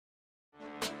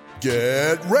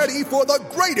Get ready for the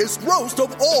greatest roast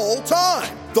of all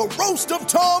time, the Roast of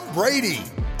Tom Brady,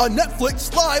 a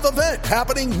Netflix live event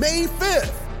happening May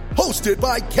 5th. Hosted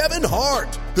by Kevin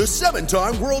Hart, the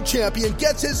 7-time world champion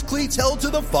gets his cleats held to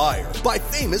the fire by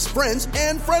famous friends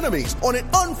and frenemies on an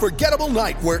unforgettable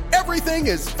night where everything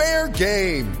is fair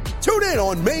game. Tune in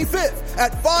on May 5th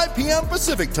at 5 p.m.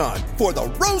 Pacific time for the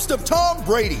Roast of Tom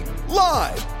Brady,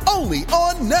 live only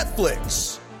on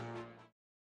Netflix.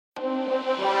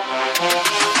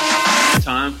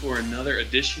 Time for another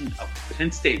edition of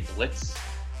Penn State Blitz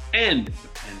and the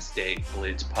Penn State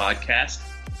Blitz podcast.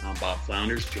 I'm Bob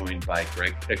Flounders, joined by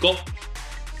Greg Pickle,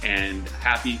 and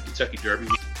happy Kentucky Derby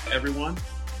week, everyone.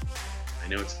 I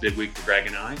know it's a big week for Greg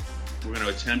and I. We're going to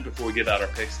attempt, before we give out our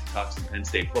picks, to talk some Penn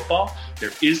State football.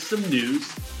 There is some news.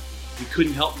 He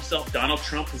couldn't help himself. Donald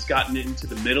Trump has gotten into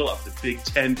the middle of the Big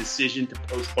Ten decision to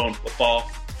postpone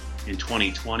football in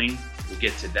 2020. We'll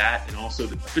get to that. And also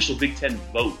the official Big Ten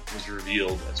vote was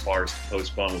revealed as far as to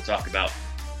postpone. We'll talk about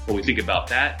what we think about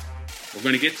that. We're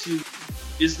going to get to,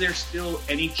 is there still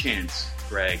any chance,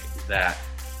 Greg, that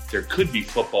there could be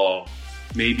football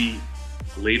maybe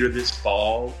later this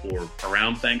fall or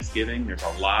around Thanksgiving? There's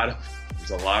a lot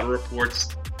of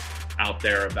reports out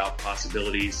there about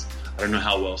possibilities. I don't know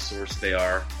how well sourced they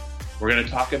are. We're going to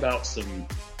talk about some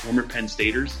former Penn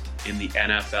Staters in the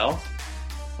NFL.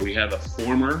 We have a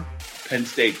former Penn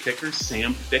State kicker,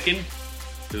 Sam Ficken,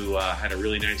 who had a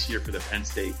really nice year for the Penn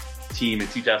State team in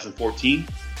 2014.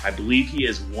 I believe he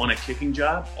has won a kicking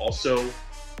job. Also,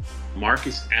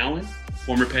 Marcus Allen,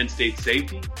 former Penn State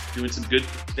safety, doing some good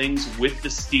things with the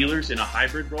Steelers in a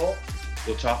hybrid role.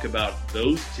 We'll talk about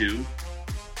those two.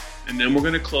 And then we're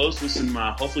going to close with some,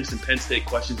 hopefully some Penn State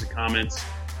questions and comments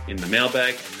in the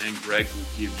mailbag. And then Greg will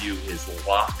give you his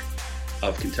lock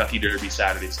of Kentucky Derby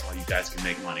Saturday so all you guys can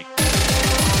make money.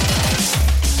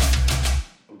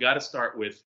 We got to start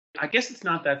with, I guess it's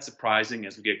not that surprising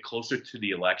as we get closer to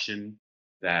the election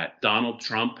that Donald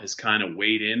Trump has kind of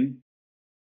weighed in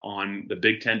on the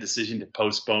Big Ten decision to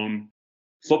postpone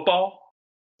football.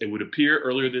 It would appear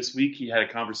earlier this week he had a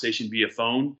conversation via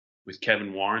phone with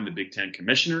Kevin Warren, the Big Ten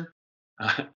commissioner.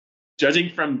 Judging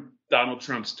from Donald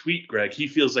Trump's tweet, Greg, he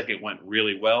feels like it went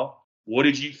really well. What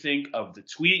did you think of the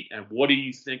tweet, and what do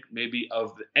you think maybe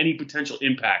of any potential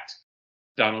impact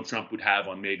Donald Trump would have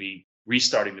on maybe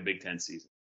restarting the Big Ten season?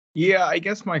 Yeah, I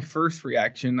guess my first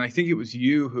reaction, I think it was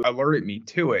you who alerted me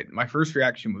to it. My first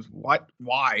reaction was, what?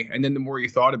 Why? And then the more you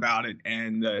thought about it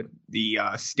and the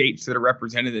states that are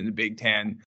represented in the Big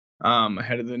Ten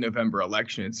ahead of the November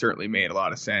election, it certainly made a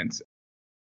lot of sense.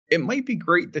 It might be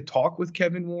great to talk with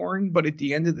Kevin Warren, but at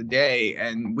the end of the day,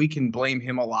 and we can blame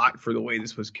him a lot for the way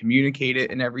this was communicated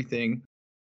and everything,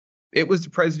 it was the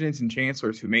presidents and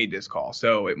chancellors who made this call.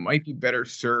 So it might be better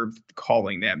served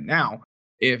calling them now.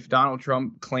 If Donald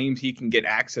Trump claims he can get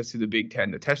access to the Big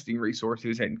Ten, the testing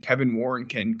resources, and Kevin Warren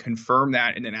can confirm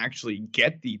that and then actually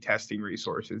get the testing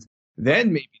resources,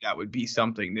 then maybe that would be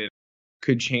something that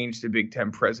could change the Big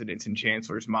Ten presidents and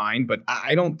chancellors' mind. But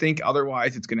I don't think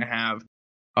otherwise it's going to have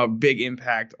a big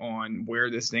impact on where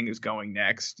this thing is going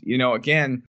next. You know,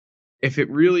 again, if it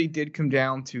really did come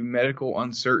down to medical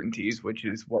uncertainties, which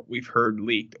is what we've heard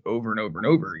leaked over and over and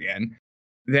over again,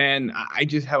 then I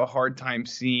just have a hard time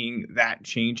seeing that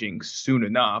changing soon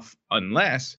enough,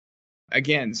 unless,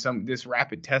 again, this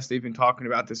rapid test they've been talking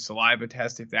about, this saliva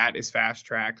test, if that is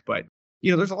fast-tracked. But, you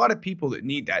know, there's a lot of people that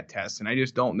need that test, and I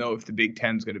just don't know if the Big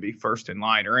Ten is going to be first in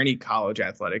line, or any college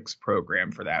athletics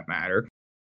program for that matter.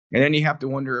 And then you have to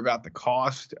wonder about the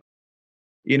cost.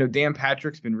 You know, Dan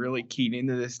Patrick's been really keyed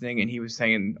into this thing, and he was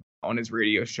saying on his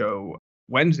radio show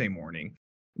Wednesday morning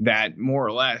that more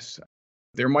or less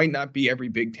there might not be every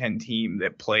Big Ten team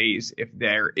that plays if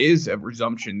there is a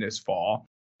resumption this fall.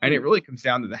 And it really comes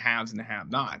down to the haves and the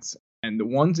have-nots. And the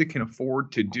ones that can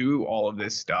afford to do all of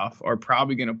this stuff are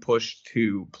probably going to push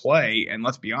to play. And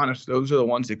let's be honest, those are the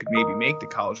ones that could maybe make the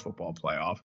college football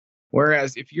playoff.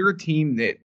 Whereas if you're a team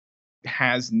that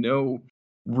has no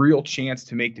real chance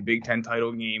to make the Big Ten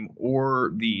title game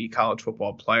or the college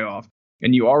football playoff,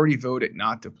 and you already voted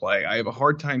not to play, I have a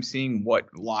hard time seeing what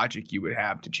logic you would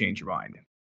have to change your mind.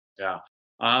 Yeah.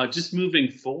 Just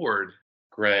moving forward,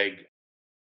 Greg,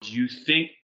 do you think,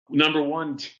 number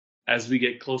one, as we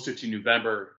get closer to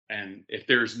November, and if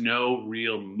there's no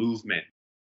real movement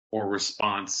or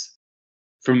response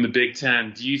from the Big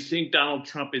Ten, do you think Donald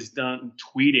Trump is done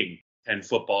tweeting 10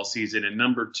 football season? And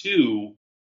number two,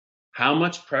 how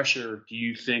much pressure do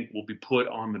you think will be put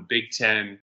on the Big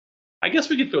Ten? I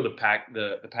guess we could throw the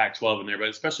Pac-12 in there, but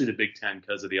especially the Big Ten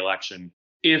because of the election.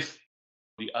 If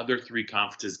the other three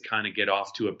conferences kind of get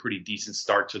off to a pretty decent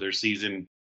start to their season,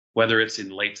 whether it's in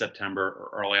late September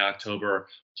or early October?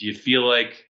 Do you feel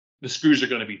like the screws are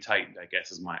going to be tightened, I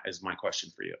guess, is my question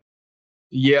for you.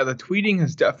 Yeah, the tweeting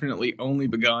has definitely only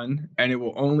begun, and it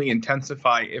will only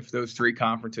intensify if those three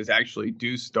conferences actually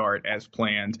do start as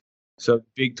planned. So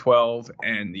Big 12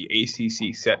 and the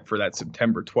ACC set for that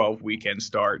September 12 weekend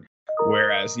start,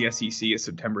 whereas the SEC is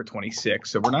September 26.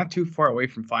 So we're not too far away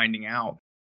from finding out.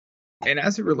 And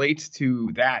as it relates to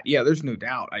that, yeah, there's no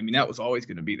doubt. I mean, that was always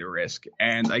going to be the risk.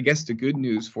 And I guess the good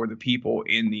news for the people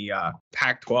in the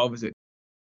Pac-12 is that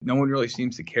no one really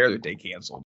seems to care that they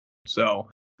canceled. So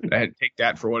I had to take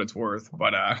that for what it's worth.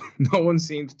 But no one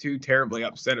seems too terribly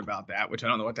upset about that, which I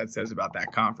don't know what that says about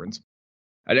that conference.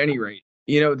 At any rate,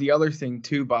 the other thing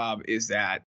too, Bob, is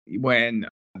that when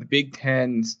the Big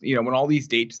Tens, when all these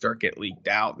dates start they're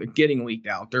getting leaked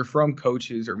out. They're from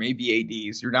coaches or maybe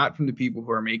ADs. They're not from the people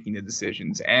who are making the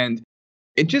decisions. And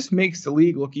it just makes the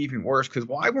league look even worse, because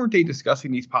why weren't they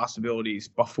discussing these possibilities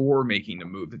before making the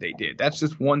move that they did? That's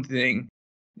just one thing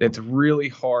that's really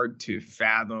hard to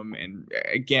fathom. And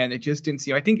again, it just didn't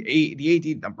seem, I think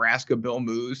the AD Nebraska, Bill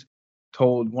Moos,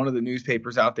 told one of the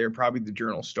newspapers out there, probably the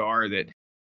Journal-Star, that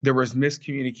there was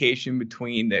miscommunication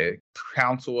between the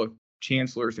Council of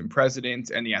Chancellors and Presidents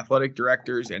and the athletic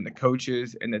directors and the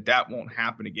coaches, and that won't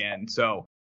happen again. So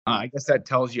I guess that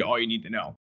tells you all you need to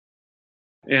know.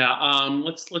 Yeah,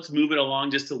 let's move it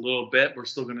along just a little bit. We're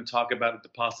still going to talk about the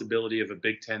possibility of a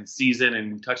Big Ten season,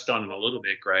 and we touched on it a little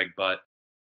bit, Greg.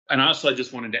 And also I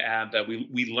just wanted to add that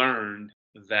we learned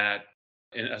that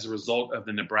as a result of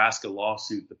the Nebraska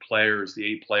lawsuit, the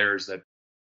 8 players that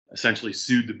essentially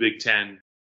sued the Big Ten,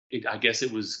 I guess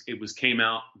it came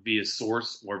out via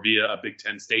source or via a Big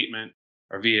Ten statement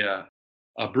or via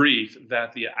a brief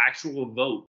that the actual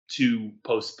vote to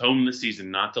postpone the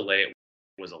season, not delay it,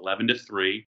 was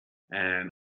 11-3. And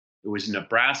it was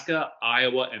Nebraska,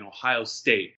 Iowa, and Ohio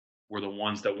State were the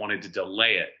ones that wanted to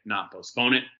delay it, not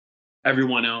postpone it.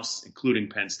 Everyone else, including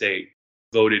Penn State,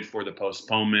 voted for the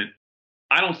postponement.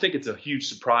 I don't think it's a huge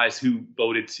surprise who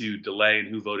voted to delay and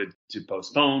who voted to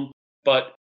postpone.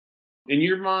 But in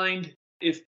your mind,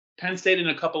 if Penn State and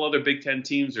a couple other Big Ten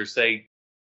teams, or say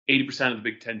 80% of the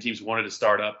Big Ten teams, wanted to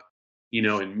start up,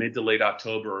 in mid to late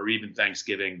October or even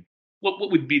Thanksgiving,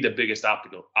 what would be the biggest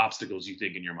obstacles you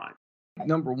think in your mind?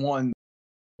 Number one,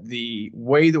 the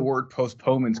way the word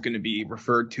postponement is going to be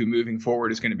referred to moving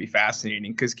forward is going to be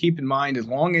fascinating, because keep in mind, as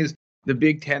long as the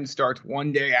Big Ten starts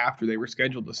one day after they were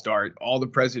scheduled to start, all the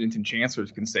presidents and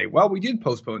chancellors can say, well, we did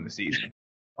postpone the season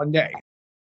one day.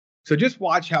 So just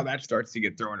watch how that starts to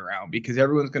get thrown around, because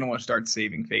everyone's going to want to start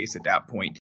saving face at that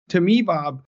point. To me,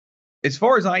 Bob, as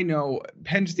far as I know,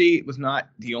 Penn State was not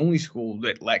the only school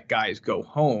that let guys go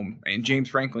home. And James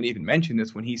Franklin even mentioned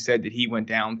this when he said that he went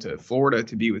down to Florida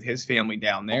to be with his family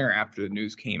down there after the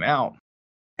news came out.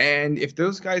 And if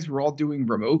those guys were all doing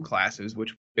remote classes,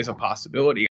 which is a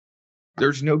possibility,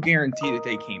 there's no guarantee that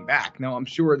they came back. Now, I'm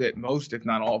sure that most, if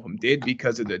not all of them, did,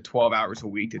 because of the 12 hours a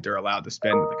week that they're allowed to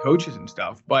spend with the coaches and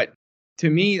stuff. But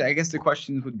to me, I guess the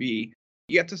questions would be,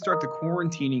 you have to start the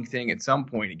quarantining thing at some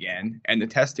point again, and the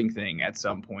testing thing at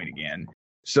some point again.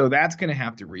 So that's going to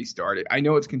have to restart it. I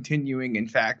know it's continuing. In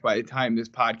fact, by the time this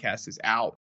podcast is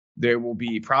out, there will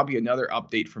be probably another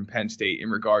update from Penn State in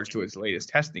regards to its latest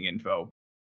testing info.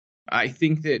 I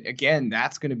think that, again,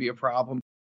 that's going to be a problem.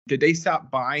 Did they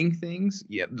stop buying things,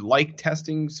 like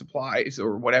testing supplies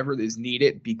or whatever is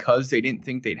needed, because they didn't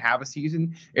think they'd have a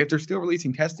season? If they're still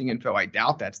releasing testing info, I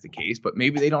doubt that's the case, but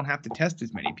maybe they don't have to test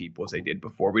as many people as they did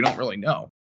before. We don't really know.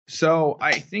 So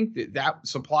I think that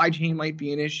supply chain might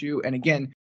be an issue. And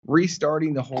again,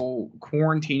 restarting the whole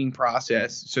quarantining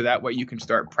process so that way you can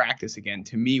start practice again,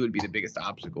 to me, would be the biggest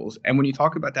obstacles. And when you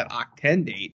talk about that Oct-10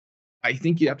 date, I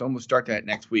think you have to almost start that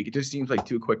next week. It just seems like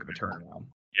too quick of a turnaround.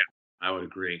 I would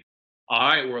agree. All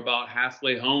right, we're about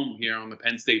halfway home here on the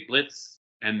Penn State Blitz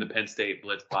and the Penn State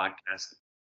Blitz podcast.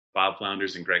 Bob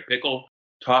Flounders and Greg Pickle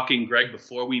talking. Greg,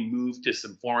 before we move to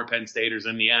some former Penn Staters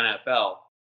in the NFL,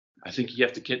 I think you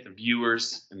have to get the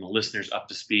viewers and the listeners up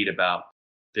to speed about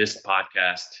this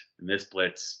podcast and this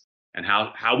Blitz, and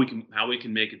how we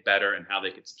can make it better, and how they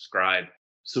can subscribe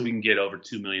so we can get over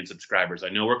 2 million subscribers. I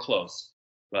know we're close,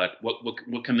 but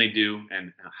what can they do,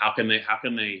 and how can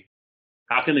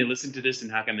they listen to this,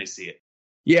 and how can they see it?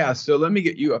 Yeah, so let me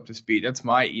get you up to speed. That's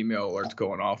my email alerts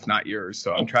going off, not yours.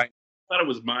 So I'm trying. I thought it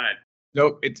was mine.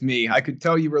 Nope, it's me. I could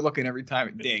tell you were looking every time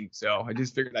it dinged, so I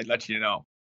just figured I'd let you know.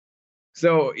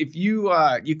 So if you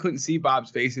couldn't see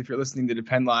Bob's face if you're listening to the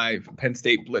Penn Live Penn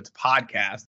State Blitz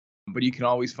podcast, but you can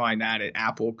always find that at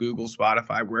Apple, Google,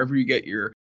 Spotify, wherever you get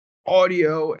your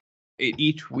audio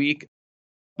each week.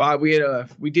 Bob,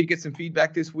 we did get some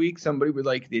feedback this week. Somebody would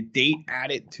like the date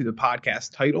added to the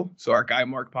podcast title. So our guy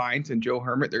Mark Pines and Joe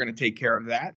Hermit, they're going to take care of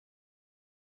that.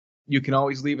 You can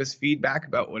always leave us feedback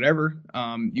about whatever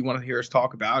you want to hear us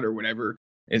talk about or whatever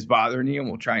is bothering you, and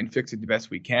we'll try and fix it the best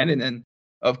we can. And then,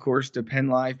 of course, the Penn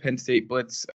Live Penn State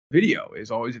Blitz video is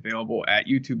always available at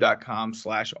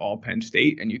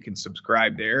youtube.com/allpennstate, and you can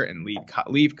subscribe there and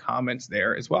leave comments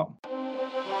there as well.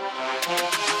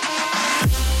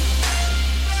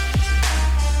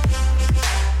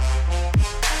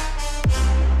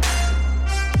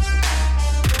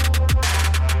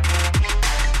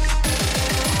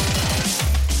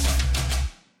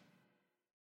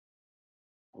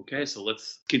 Okay, so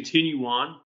let's continue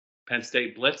on. Penn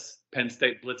State Blitz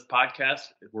podcast.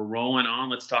 We're rolling on.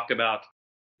 Let's talk about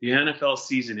the NFL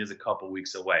season is a couple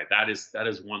weeks away. That is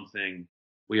one thing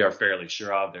we are fairly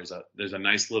sure of. There's a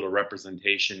nice little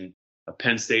representation of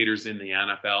Penn Staters in the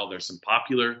NFL. There's some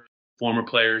popular former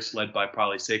players led by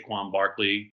probably Saquon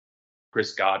Barkley,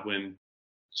 Chris Godwin,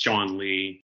 Sean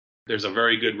Lee. There's a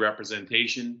very good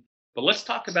representation. But let's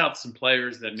talk about some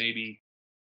players that maybe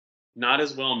not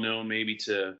as well known maybe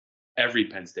to every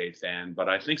Penn State fan, but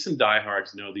I think some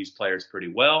diehards know these players pretty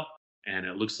well. And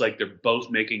it looks like they're both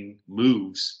making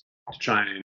moves to try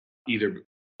and either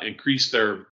increase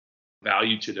their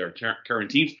value to their current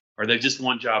teams, or they just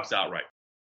won jobs outright.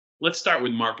 Let's start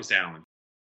with Marcus Allen.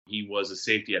 He was a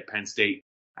safety at Penn State,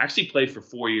 actually played for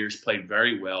 4 years, played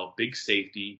very well, big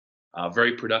safety,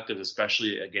 very productive,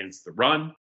 especially against the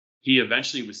run. He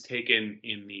eventually was taken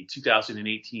in the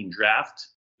 2018 draft.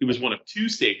 He was one of two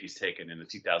safeties taken in the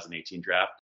 2018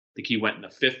 draft. I think he went in the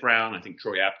 5th round. I think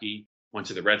Troy Apke went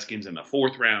to the Redskins in the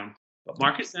 4th round. But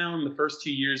Marcus Allen, the first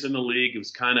 2 years in the league, it was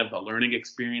kind of a learning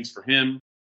experience for him.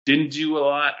 Didn't do a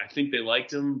lot. I think they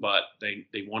liked him, but they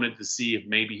wanted to see if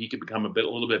maybe he could become a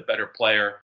little bit better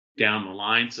player down the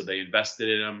line. So they invested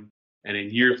in him. And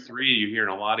in year 3, you're hearing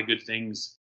a lot of good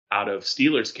things out of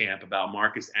Steelers camp about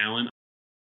Marcus Allen.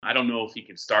 I don't know if he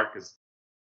can start because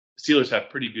Steelers have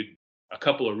a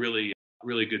couple of really,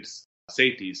 really good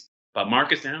safeties. But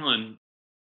Marcus Allen,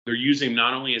 they're using him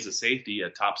not only as a safety, a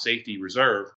top safety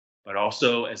reserve, but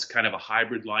also as kind of a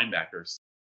hybrid linebacker.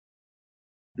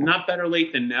 Not better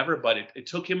late than never, but it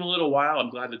took him a little while. I'm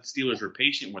glad that the Steelers were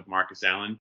patient with Marcus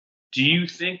Allen. Do you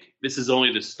think this is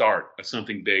only the start of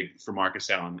something big for Marcus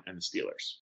Allen and the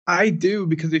Steelers? I do,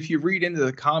 because if you read into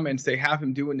the comments, they have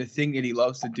him doing the thing that he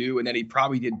loves to do and that he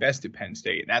probably did best at Penn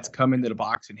State. That's come into the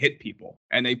box and hit people.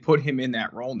 And they put him in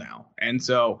that role now. And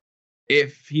so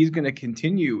if he's going to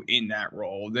continue in that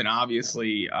role, then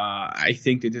obviously I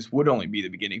think that this would only be the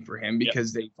beginning for him,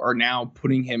 because they are now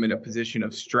putting him in a position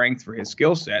of strength for his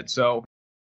skill set. So,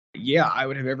 yeah, I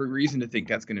would have every reason to think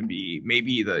that's going to be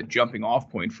maybe the jumping off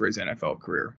point for his NFL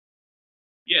career.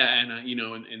 Yeah, and,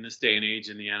 in this day and age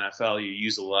in the NFL, you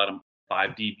use a lot of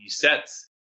 5 DB sets.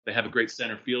 They have a great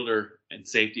center fielder and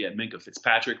safety at Minkah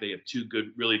Fitzpatrick. They have 2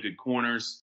 really good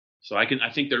corners. So I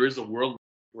think there is a world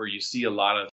where you see a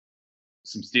lot of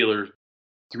some Steelers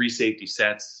 3 safety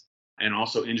sets, and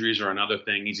also injuries are another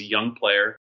thing. He's a young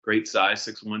player, great size,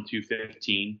 6'1",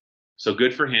 215. So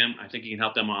good for him. I think he can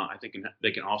help them on. I think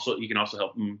he can also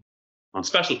help them on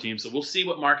special teams. So we'll see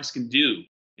what Marcus can do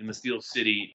in the Steel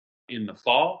City in the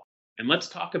fall. And let's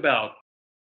talk about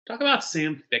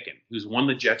Sam Ficken, who's won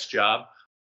the Jets job.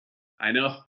 I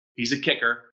know he's a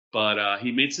kicker, but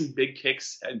he made some big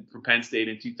kicks for Penn State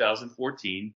in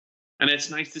 2014. And it's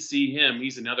nice to see him.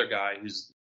 He's another guy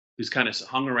who's kind of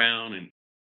hung around, and,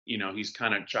 he's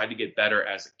kind of tried to get better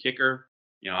as a kicker.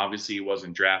 Obviously he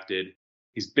wasn't drafted.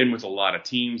 He's been with a lot of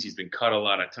teams. He's been cut a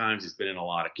lot of times. He's been in a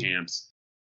lot of camps.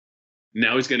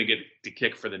 Now he's going to get to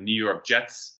kick for the New York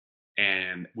Jets.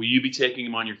 And will you be taking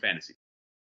him on your fantasy?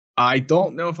 I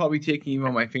don't know if I'll be taking him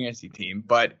on my fantasy team,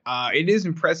 but it is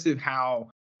impressive how,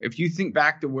 if you think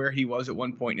back to where he was at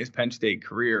one point in his Penn State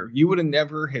career, you would have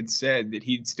never had said that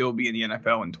he'd still be in the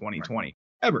NFL in 2020,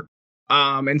 ever.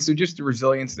 And so just the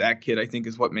resilience of that kid, I think,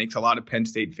 is what makes a lot of Penn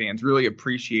State fans really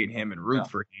appreciate him and root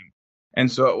for him. And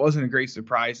so it wasn't a great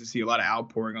surprise to see a lot of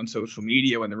outpouring on social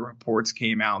media when the reports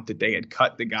came out that they had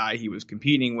cut the guy he was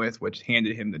competing with, which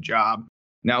handed him the job.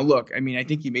 Now, look, I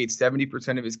think he made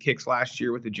 70% of his kicks last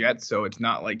year with the Jets, so it's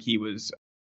not like he was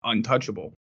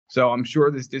untouchable. So I'm sure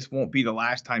this won't be the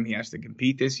last time he has to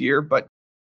compete this year, but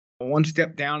one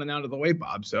step down and out of the way,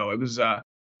 Bob. So it was,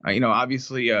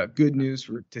 obviously good news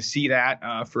to see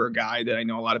that for a guy that I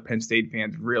know a lot of Penn State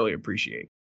fans really appreciate.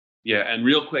 Yeah, and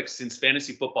real quick, since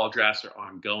fantasy football drafts are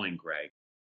ongoing, Greg,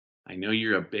 I know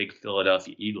you're a big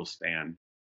Philadelphia Eagles fan.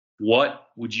 What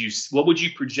would you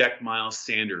project Miles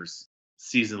Sanders'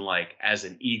 season like as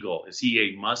an Eagle? Is he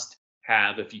a must-have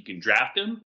have if you can draft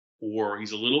him or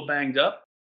he's a little banged up.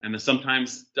 And then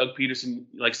sometimes Doug Peterson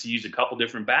likes to use a couple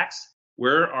different backs.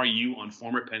 Where are you on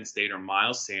former Penn State or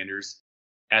Miles Sanders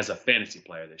as a fantasy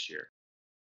player this year?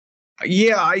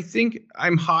 Yeah, I think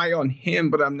I'm high on him,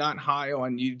 but I'm not high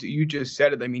on you. You just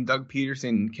said it. I mean, Doug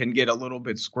Peterson can get a little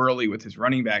bit squirrely with his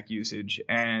running back usage,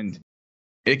 and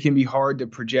it can be hard to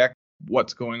project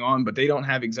what's going on, but they don't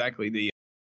have exactly the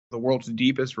world's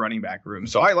deepest running back room.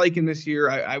 So I like him this year.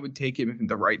 I would take him if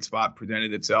the right spot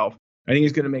presented itself. I think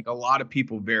he's going to make a lot of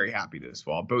people very happy this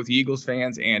fall, both Eagles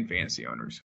fans and fantasy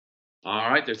owners. All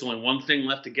right, there's only one thing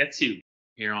left to get to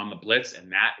here on the Blitz,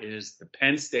 and that is the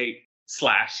Penn State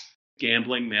 /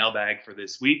 gambling mailbag for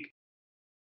this week.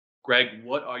 Greg,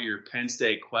 what are your Penn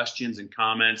State questions and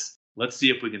comments? Let's see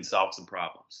if we can solve some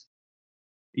problems.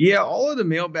 Yeah, all of the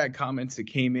mailbag comments that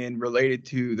came in related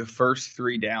to the first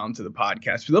 3 downs of the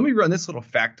podcast. But let me run this little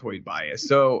factoid by you.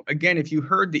 So again, if you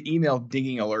heard the email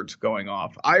dinging alerts going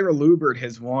off, Ira Lubert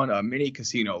has won a mini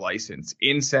casino license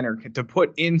to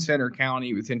put in Center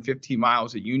County within 15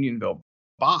 miles of Unionville.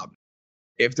 Bob,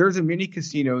 if there's a mini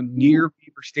casino near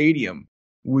Beaver Stadium,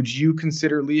 would you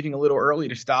consider leaving a little early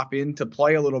to stop in to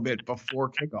play a little bit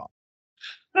before kickoff?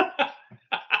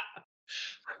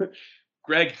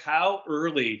 Greg, how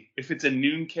early, if it's a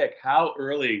noon kick, how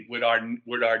early would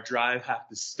our drive have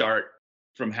to start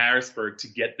from Harrisburg to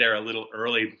get there a little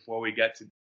early before we get to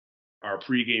our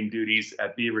pregame duties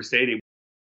at Beaver Stadium?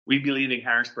 We'd be leaving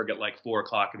Harrisburg at like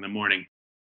 4:00 in the morning.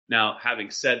 Now, having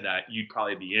said that, you'd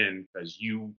probably be in because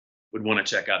you would want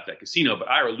to check out that casino. But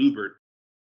Ira Lubert,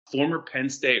 former Penn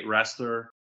State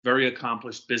wrestler, very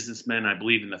accomplished businessman, I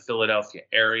believe in the Philadelphia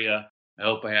area. I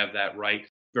hope I have that right.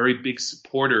 Very big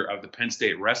supporter of the Penn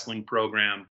State wrestling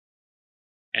program.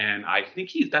 And I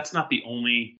think that's not the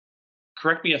only,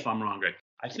 correct me if I'm wrong, Greg.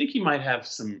 I think he might have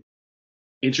some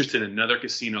interest in another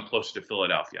casino closer to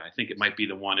Philadelphia. I think it might be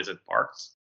the one, is it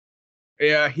Parks?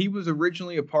 Yeah, he was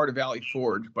originally a part of Valley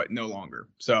Forge, but no longer.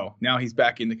 So now he's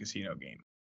back in the casino game.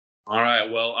 All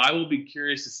right. Well, I will be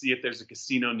curious to see if there's a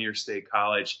casino near State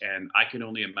College, and I can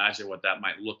only imagine what that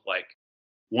might look like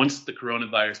once the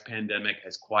coronavirus pandemic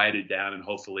has quieted down and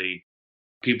hopefully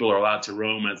people are allowed to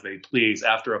roam as they please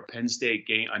after a Penn State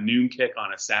game, a noon kick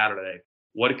on a Saturday.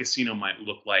 What a casino might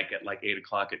look like at like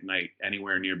 8:00 at night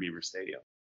anywhere near Beaver Stadium.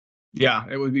 Yeah,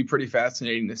 it would be pretty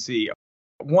fascinating to see.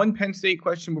 One Penn State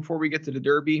question before we get to the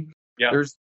Derby. Yeah.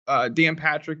 There's Dan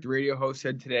Patrick, the radio host,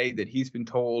 said today that he's been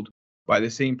told by the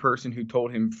same person who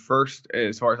told him first,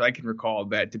 as far as I can recall,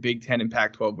 that the Big Ten and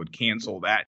Pac-12 would cancel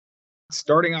that.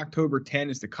 Starting October 10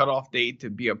 is the cutoff date to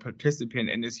be a participant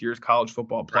in this year's college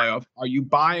football playoff. Are you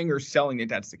buying or selling that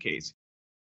that's the case?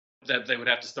 That they would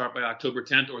have to start by October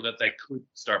 10th, or that they could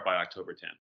start by October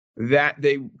 10th? That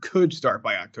they could start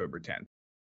by October 10th.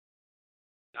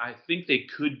 I think they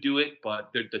could do it,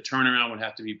 but the turnaround would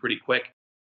have to be pretty quick.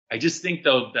 I just think,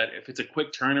 though, that if it's a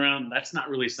quick turnaround, that's not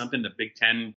really something the Big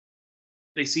Ten,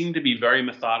 they seem to be very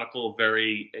methodical,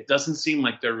 it doesn't seem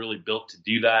like they're really built to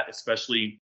do that,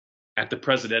 especially at the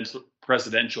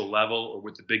presidential level or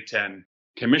with the Big Ten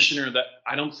commissioner. That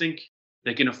I don't think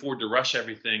they can afford to rush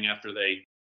everything after they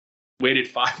waited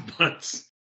 5 months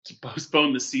to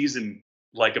postpone the season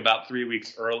like about 3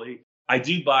 weeks early. I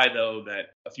do buy, though,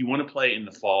 that if you want to play in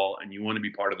the fall and you want to be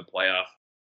part of the playoff,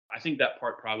 I think that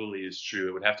part probably is true.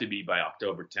 It would have to be by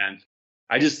October 10th.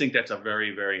 I just think that's a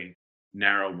very, very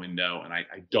narrow window, and I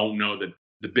don't know that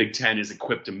the Big Ten is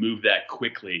equipped to move that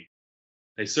quickly.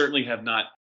 They certainly have not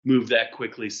moved that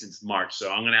quickly since March.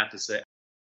 So I'm going to have to say,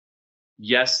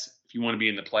 yes, if you want to be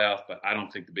in the playoff, but I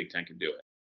don't think the Big Ten can do it.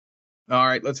 All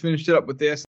right, let's finish it up with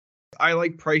this. I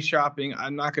like price shopping.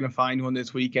 I'm not going to find one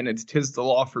this weekend. It's 'tis the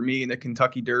law for me in the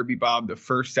Kentucky Derby, Bob, the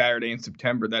first Saturday in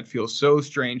September. That feels so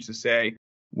strange to say.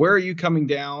 Where are you coming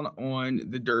down on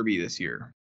the Derby this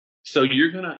year? So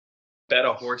you're going to bet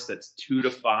a horse that's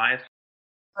 2-5?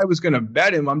 I was going to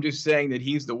bet him. I'm just saying that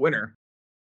he's the winner.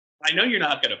 I know you're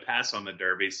not going to pass on the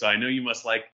Derby, so I know you're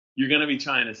going to be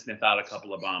trying to sniff out a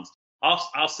couple of bombs.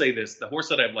 I'll say this. The horse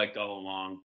that I've liked all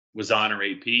along was Honor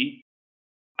AP.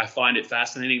 I find it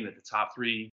fascinating that the top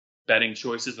 3 betting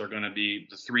choices are going to be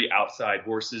the 3 outside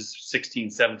horses, 16,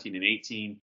 17, and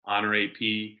 18, Honor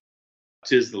AP,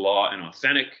 'Tis the Law, and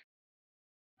Authentic.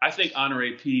 I think Honor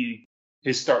AP,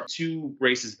 his start 2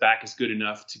 races back is good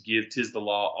enough to give 'Tis the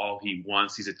Law all he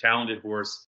wants. He's a talented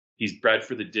horse. He's bred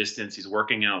for the distance. He's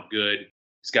working out good.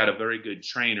 He's got a very good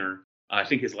trainer. I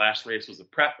think his last race was a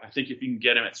prep. I think if you can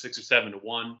get him at 6 or 7 to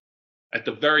 1, at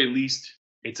the very least,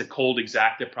 it's a cold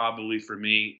exacta probably for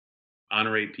me,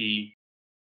 Honor AP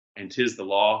and 'Tis the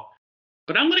Law.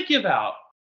 But I'm going to give out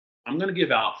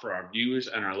for our viewers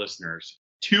and our listeners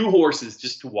 2 horses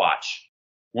just to watch.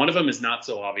 One of them is not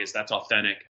so obvious. That's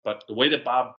Authentic. But the way that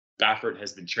Bob Baffert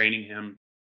has been training him,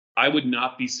 I would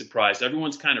not be surprised.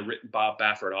 Everyone's kind of written Bob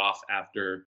Baffert off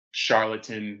after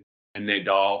Charlatan and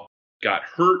Nadal got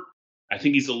hurt. I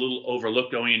think he's a little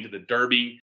overlooked going into the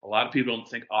Derby. A lot of people don't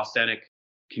think Authentic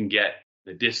can get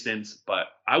the distance, but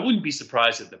I wouldn't be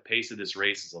surprised if the pace of this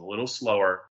race is a little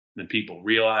slower than people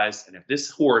realize. And if this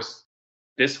horse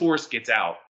gets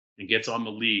out and gets on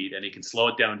the lead and he can slow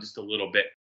it down just a little bit,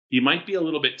 he might be a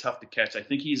little bit tough to catch. I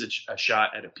think he's a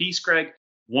shot at a piece, Greg.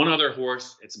 One other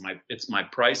horse, it's my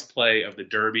price play of the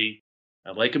Derby.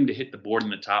 I'd like him to hit the board in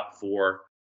the top 4.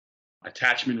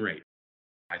 Attachment Rate.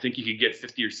 I think you could get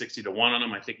 50 or 60 to 1 on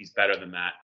him. I think he's better than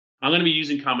that. I'm going to be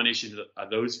using combinations of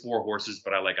those 4 horses,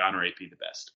 but I like Honor AP the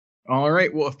best. All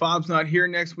right. Well, if Bob's not here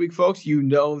next week, folks, you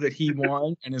know that he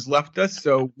won and has left us.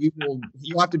 So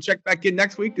you'll have to check back in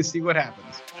next week to see what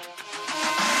happens.